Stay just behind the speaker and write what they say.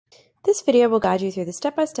This video will guide you through the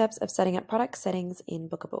step-by-steps of setting up product settings in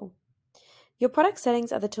Booqable. Your product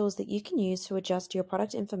settings are the tools that you can use to adjust your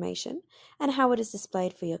product information and how it is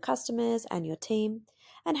displayed for your customers and your team,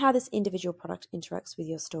 and how this individual product interacts with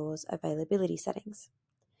your store's availability settings.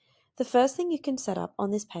 The first thing you can set up on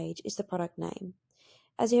this page is the product name,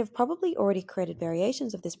 as you have probably already created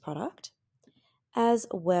variations of this product, as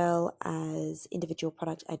well as individual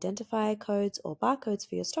product identifier codes or barcodes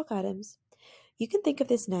for your stock items. You can think of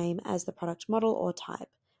this name as the product model or type,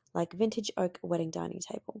 like vintage oak wedding dining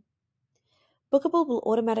table. Booqable will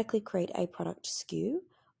automatically create a product SKU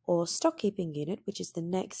or stock keeping unit, which is the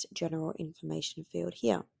next general information field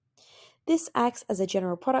here. This acts as a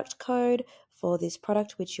general product code for this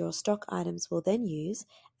product, which your stock items will then use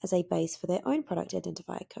as a base for their own product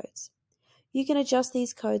identifier codes. You can adjust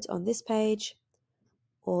these codes on this page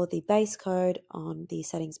or the base code on the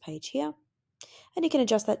settings page here, and you can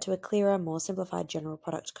adjust that to a clearer, more simplified general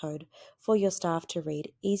product code for your staff to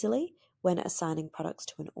read easily when assigning products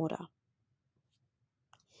to an order.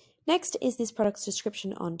 Next is this product's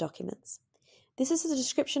description on documents. This is a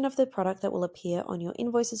description of the product that will appear on your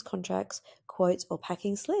invoices, contracts, quotes, or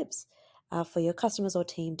packing slips for your customers or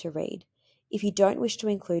team to read. If you don't wish to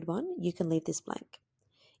include one, you can leave this blank.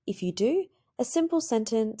 If you do, a simple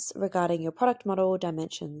sentence regarding your product model,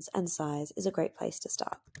 dimensions, and size is a great place to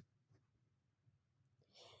start.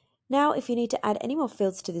 Now, if you need to add any more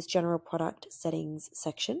fields to this general product settings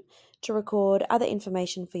section to record other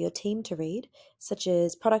information for your team to read, such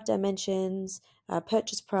as product dimensions,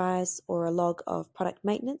 purchase price, or a log of product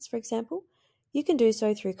maintenance, for example, you can do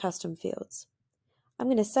so through custom fields. I'm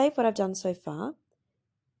going to save what I've done so far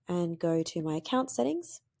and go to my account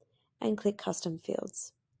settings and click custom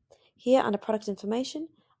fields. Here under product information,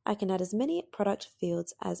 I can add as many product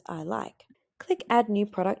fields as I like. Click add new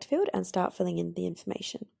product field and start filling in the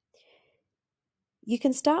information. You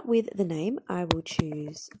can start with the name. I will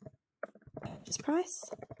choose purchase price,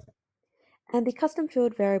 and the custom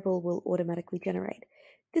field variable will automatically generate.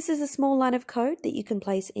 This is a small line of code that you can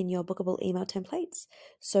place in your Booqable email templates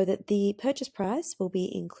so that the purchase price will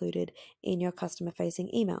be included in your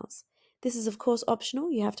customer-facing emails. This is of course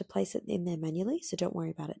optional. You have to place it in there manually, so don't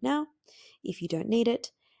worry about it now if you don't need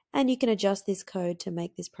it. And you can adjust this code to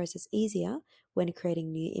make this process easier when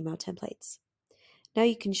creating new email templates. Now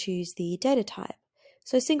you can choose the data type.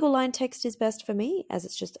 So single line text is best for me, as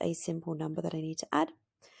it's just a simple number that I need to add.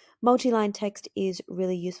 Multi-line text is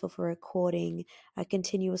really useful for recording a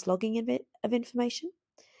continuous logging of information.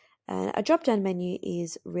 And a drop-down menu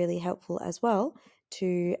is really helpful as well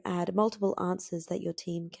to add multiple answers that your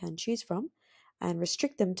team can choose from and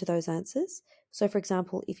restrict them to those answers. So for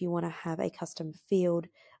example, if you want to have a custom field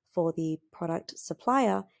for the product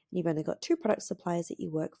supplier and you've only got 2 product suppliers that you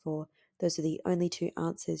work for, those are the only 2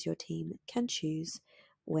 answers your team can choose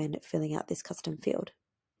when filling out this custom field.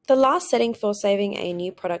 The last setting for saving a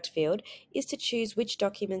new product field is to choose which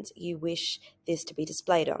documents you wish this to be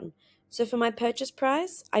displayed on. So for my purchase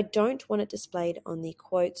price, I don't want it displayed on the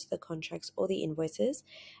quotes, the contracts, or the invoices,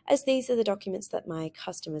 as these are the documents that my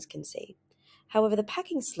customers can see. However, the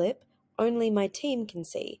packing slip, only my team can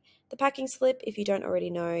see. The packing slip, if you don't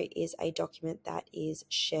already know, is a document that is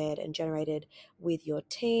shared and generated with your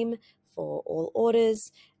team for all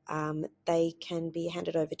orders. They can be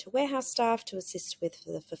handed over to warehouse staff to assist with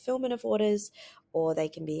the fulfillment of orders, or they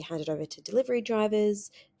can be handed over to delivery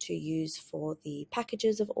drivers to use for the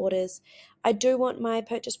packages of orders. I do want my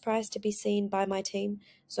purchase price to be seen by my team,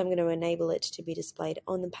 so I'm going to enable it to be displayed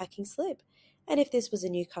on the packing slip. And if this was a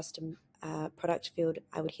new custom product field,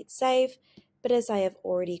 I would hit save. But as I have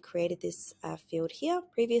already created this field here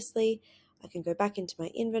previously, I can go back into my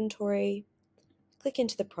inventory, click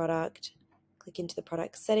into the product, click into the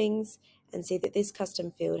product settings, and see that this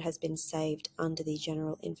custom field has been saved under the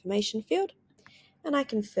general information field. And I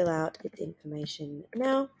can fill out its information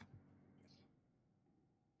now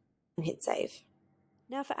and hit save.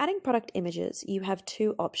 Now for adding product images, you have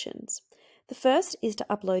 2 options. The first is to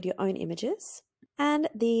upload your own images, and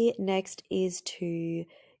the next is to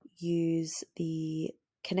use the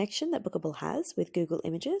connection that Booqable has with Google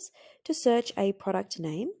Images to search a product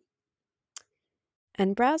name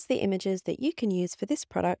and browse the images that you can use for this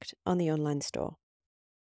product on the online store.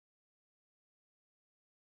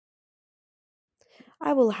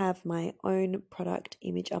 I will have my own product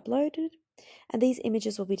image uploaded, and these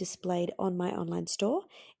images will be displayed on my online store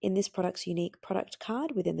in this product's unique product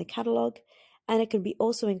card within the catalogue, and it can be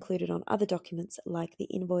also included on other documents like the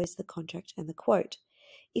invoice, the contract, and the quote.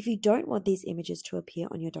 If you don't want these images to appear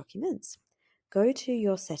on your documents, go to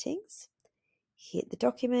your settings, hit the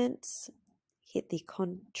documents, hit the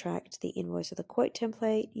contract, the invoice, or the quote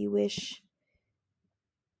template you wish,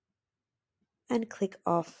 and click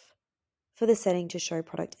off for the setting to show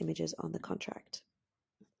product images on the contract.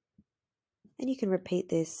 And you can repeat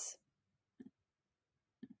this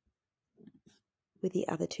with the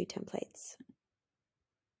other two templates.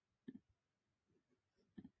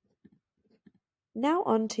 Now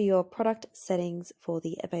on to your product settings for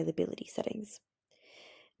the availability settings.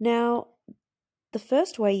 Now, the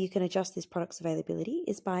first way you can adjust this product's availability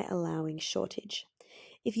is by allowing shortage.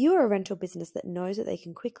 If you are a rental business that knows that they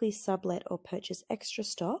can quickly sublet or purchase extra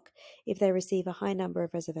stock if they receive a high number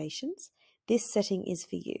of reservations, this setting is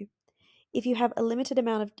for you. If you have a limited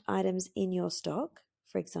amount of items in your stock,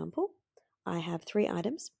 for example, I have 3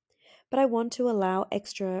 items, but I want to allow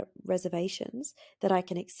extra reservations that I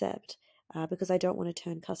can accept because I don't want to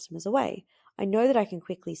turn customers away. I know that I can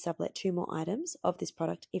quickly sublet 2 more items of this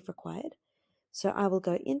product if required. So I will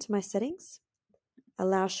go into my settings,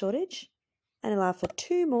 allow shortage, and allow for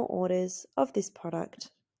 2 more orders of this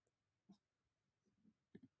product.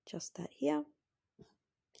 Just that here.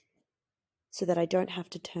 So that I don't have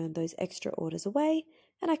to turn those extra orders away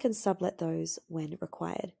and I can sublet those when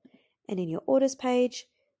required. And in your orders page,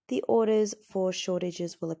 the orders for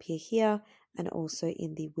shortages will appear here and also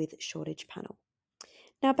in the with shortage panel.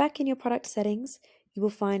 Now back in your product settings, you will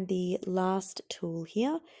find the last tool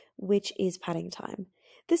here, which is padding time.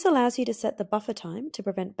 This allows you to set the buffer time to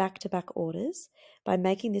prevent back-to-back orders by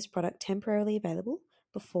making this product temporarily available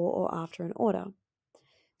before or after an order.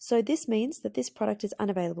 So this means that this product is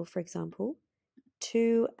unavailable, for example,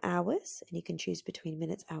 2 hours, and you can choose between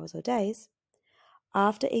minutes, hours, or days,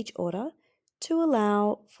 after each order to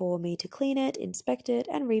allow for me to clean it, inspect it,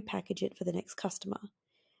 and repackage it for the next customer.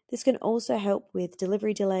 This can also help with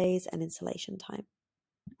delivery delays and installation time.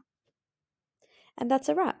 And that's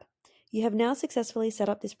a wrap. You have now successfully set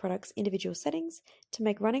up this product's individual settings to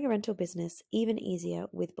make running a rental business even easier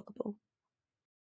with Booqable.